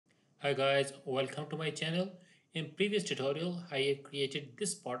Hi guys, welcome to my channel. In previous tutorial, I have created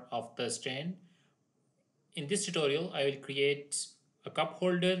this part of the stand. In this tutorial, I will create a cup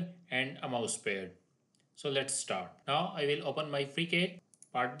holder and a mouse pad. So let's start. Now I will open my Freecad,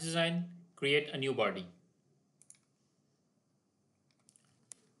 part design, create a new body.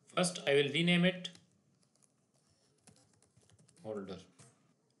 First I will rename it holder.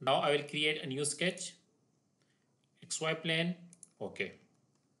 Now I will create a new sketch, XY plane, okay.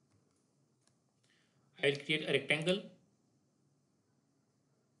 I will create a rectangle.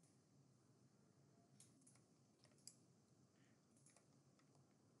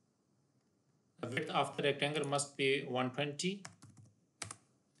 The width of the rectangle must be 120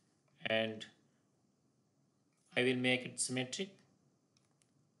 and I will make it symmetric.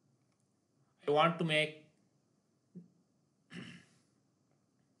 I want to make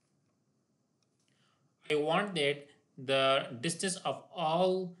I want that the distance of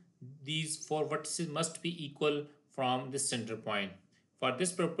all these four vertices must be equal from this center point. For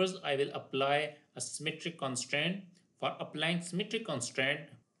this purpose, I will apply a symmetric constraint. For applying symmetric constraint,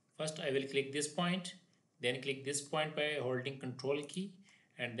 first I will click this point, then click this point by holding Control key,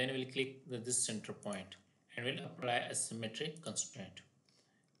 and then we'll click this center point and will apply a symmetric constraint.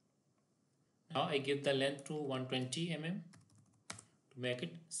 Now I give the length to 120 mm to make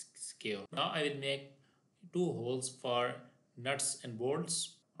it secure. Now I will make two holes for nuts and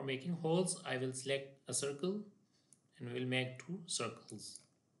bolts. For making holes, I will select a circle and we will make two circles.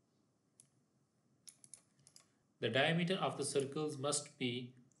 The diameter of the circles must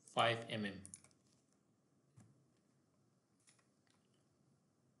be 5 mm.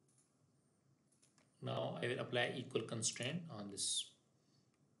 Now I will apply equal constraint on this.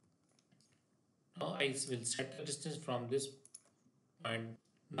 Now I will set the distance from this point.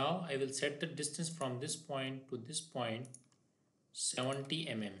 Now I will set the distance from this point to this point 70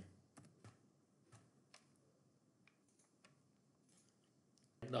 mm.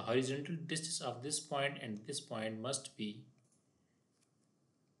 The horizontal distance of this point and this point must be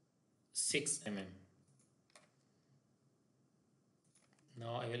 6 mm.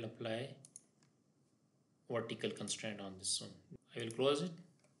 Now I will apply vertical constraint on this one. I will close it.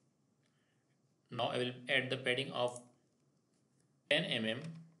 Now I will add the padding of 10 mm.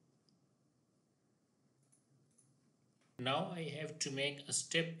 Now I have to make a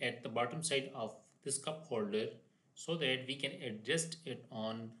step at the bottom side of this cup holder so that we can adjust it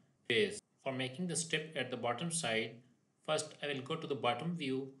on face. For making the step at the bottom side, first I will go to the bottom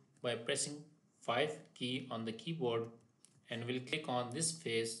view by pressing 5 key on the keyboard and will click on this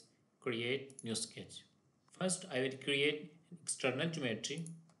face, create new sketch. First I will create external geometry.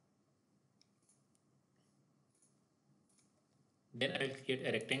 Then I will create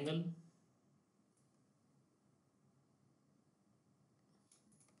a rectangle.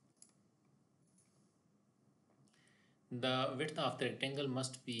 The width of the rectangle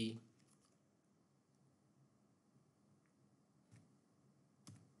must be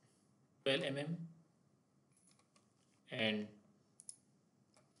 12 mm and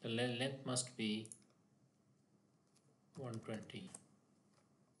the length must be 120.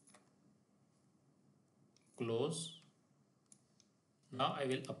 Close. Now I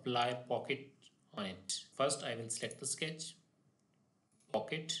will apply pocket on it. First I will select the sketch,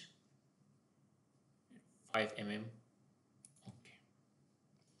 pocket 5 mm. Okay.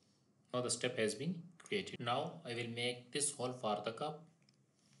 Now the step has been created. Now I will make this hole for the cup.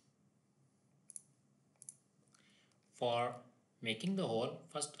 For making the hole,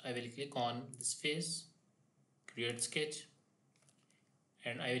 first I will click on this face, create sketch,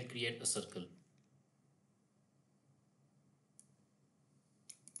 and I will create a circle.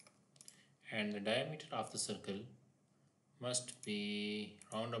 And the diameter of the circle must be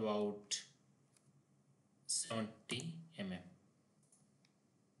round about 70 mm.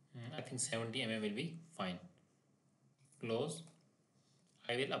 I think 70 mm will be fine. Close.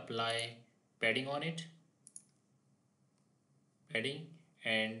 I will apply padding on it. Padding,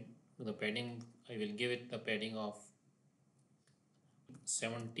 and the padding I will give it the padding of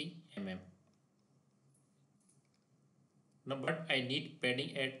 70 mm. Now but I need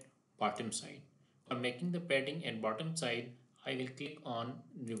padding at bottom side. For making the padding at bottom side, I will click on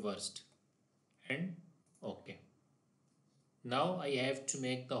reversed and OK. Now I have to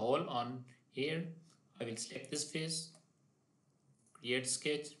make the hole on here. I will select this face, create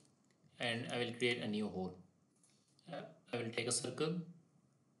sketch, and I will create a new hole. I will take a circle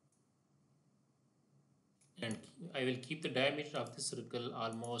and I will keep the diameter of the circle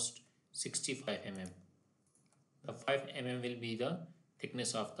almost 65 mm. The 5 mm will be the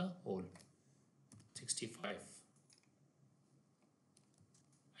thickness of the hole. 65.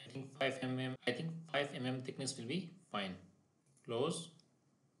 I think 5 mm. I think 5 mm thickness will be fine. Close.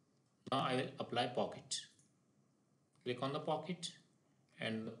 Now I will apply pocket. Click on the pocket,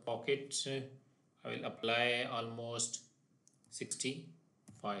 and the pocket I will apply almost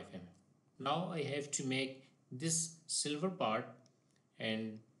 65 mm. Now I have to make this silver part,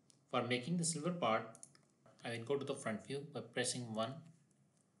 and for making the silver part I will go to the front view by pressing 1.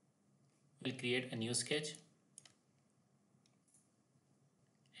 We'll create a new sketch.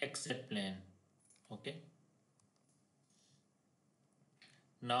 XZ plane. Okay.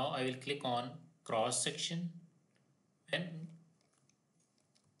 Now I will click on cross section. When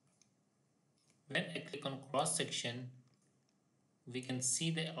I click on cross section, we can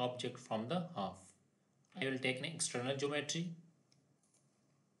see the object from the half. I will take an external geometry.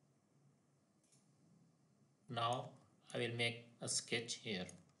 Now I will make a sketch here.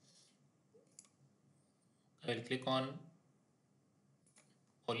 I will click on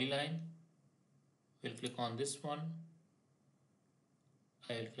polyline. We'll click on this one.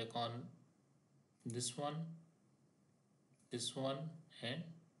 I will click on this one, and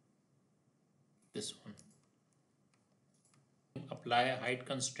this one. Apply a height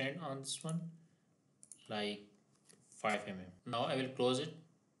constraint on this one, like 5 mm. Now I will close it.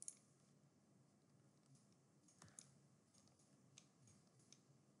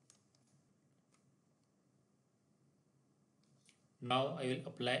 Now I will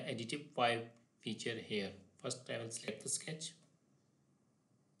apply additive pipe feature here. First I will select the sketch,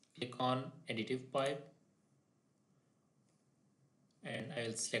 click on additive pipe, and I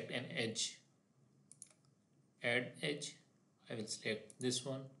will select an edge. Add edge. I will select this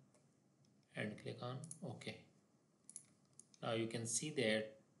one and click on OK. Now you can see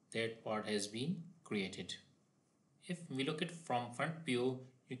that that part has been created. If we look at from front view,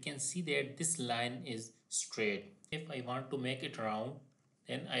 you can see that this line is straight. If I want to make it round,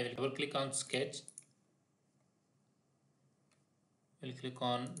 then I will double click on sketch. We'll click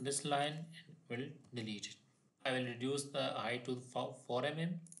on this line and will delete it. I will reduce the height to 4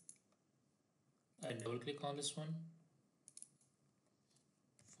 mm and double click on this one.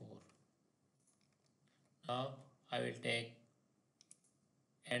 4. Now I will take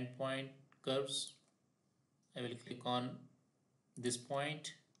endpoint curves. I will click on this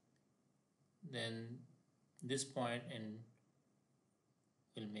point, then this point, and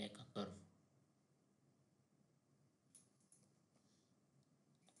will make a curve.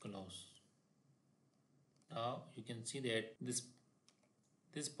 Close. Now you can see that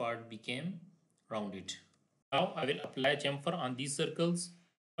this part became rounded. Now I will apply chamfer on these circles.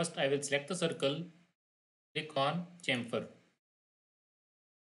 First I will select the circle, click on chamfer,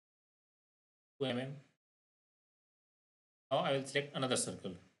 2 mm. Now I will select another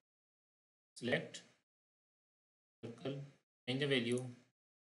circle. Select circle, change the value.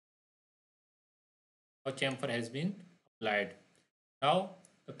 Our chamfer has been applied. Now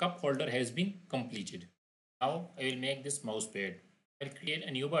the cup holder has been completed. Now I will make this mouse pad. I will create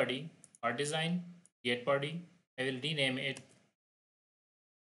a new body, part design, create body. I will rename it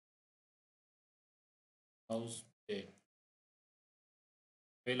mouse pad.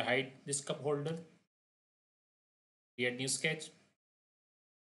 I will hide this cup holder, create new sketch,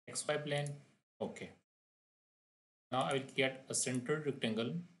 XY plane, OK. Now I will create a centered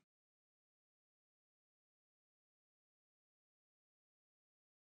rectangle.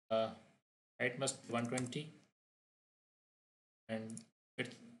 Height must be 120 and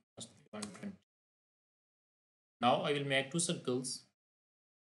width must be 120. Now I will make two circles.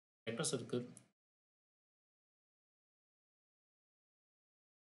 Select a circle.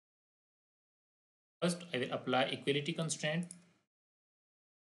 First I will apply equality constraint.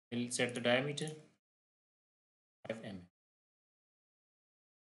 I will set the diameter 5 mm.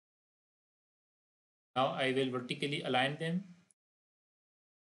 Now I will vertically align them.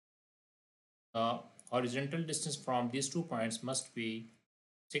 The horizontal distance from these 2 points must be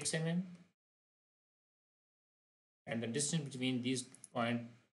 6 mm, and the distance between these points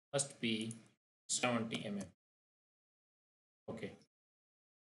must be 70 mm. Okay.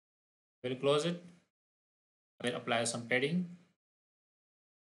 I will close it. I will apply some padding.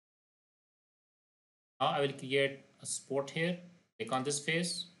 Now I will create a spot here. Click on this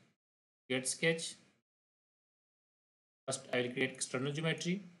face, create sketch. First I will create external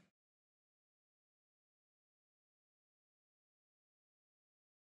geometry.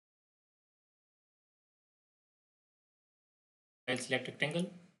 I will select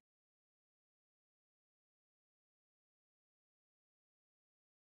rectangle.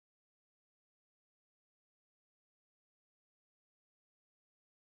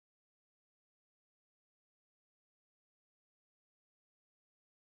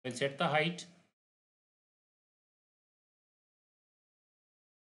 We'll set the height.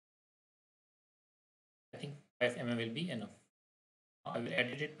 I think 5 mm will be enough. I will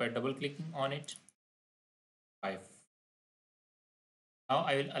edit it by double clicking on it. 5. Now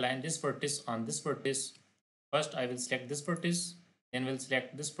I will align this vertex on this vertex. First I will select this vertex, then we'll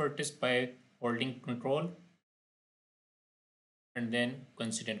select this vertex by holding control and then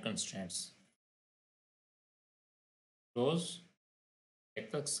coincident constraints. Close,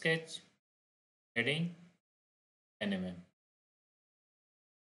 select the sketch, heading, NMM.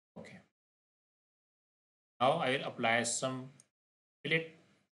 Okay. Now I will apply some fillet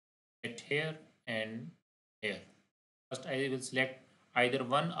at here and here. First I will select either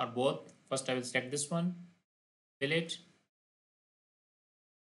one or both. First I will select this one, fillet,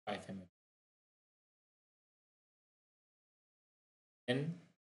 5 mm. Then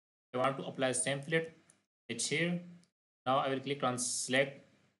I want to apply same fillet edge here. Now I will click on select,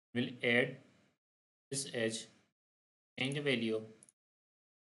 will add this edge, change the value.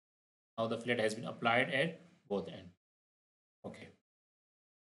 Now the fillet has been applied at both ends. Okay.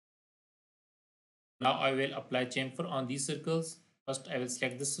 Now I will apply chamfer on these circles. First I will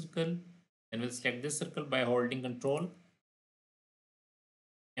select this circle, then we'll select this circle by holding control.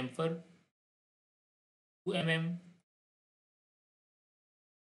 Chamfer 2 mm.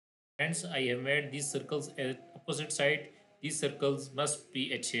 Friends, I have made these circles at opposite side. These circles must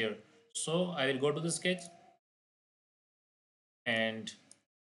be at here. So I will go to the sketch and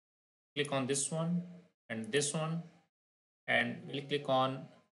click on this one and this one, and we'll click on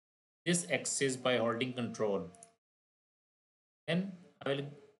this axis by holding control. Then I will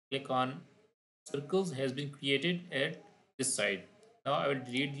click on circles has been created at this side. Now I will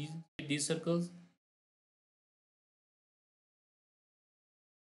delete these circles.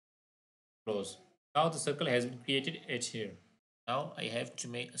 Close. Now the circle has been created at here. Now I have to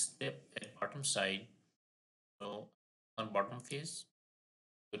make a step at bottom side. So on bottom face,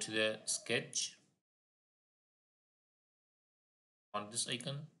 go to the sketch on this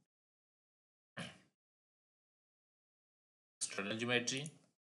icon, external geometry.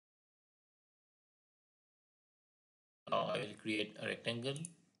 Now I will create a rectangle.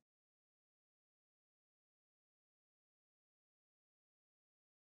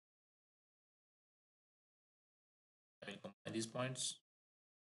 I will combine these points.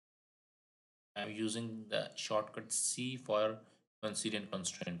 I am using the shortcut C for coincident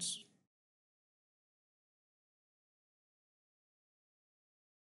constraints.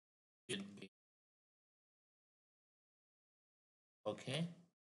 Will be okay.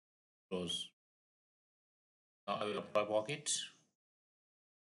 Close. Now I will apply pocket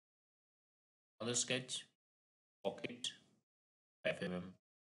on the sketch. Pocket 5 mm.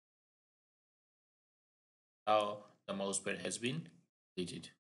 Now the mouse pad has been deleted.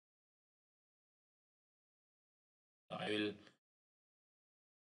 I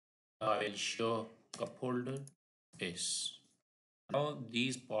will show cup holder space. Now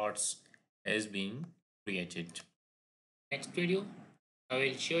these parts has been created. Next video, I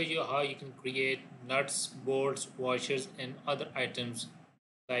will show you how you can create nuts, bolts, washers and other items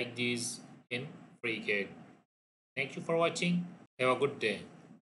like these in Freecad. Thank you for watching. Have a good day.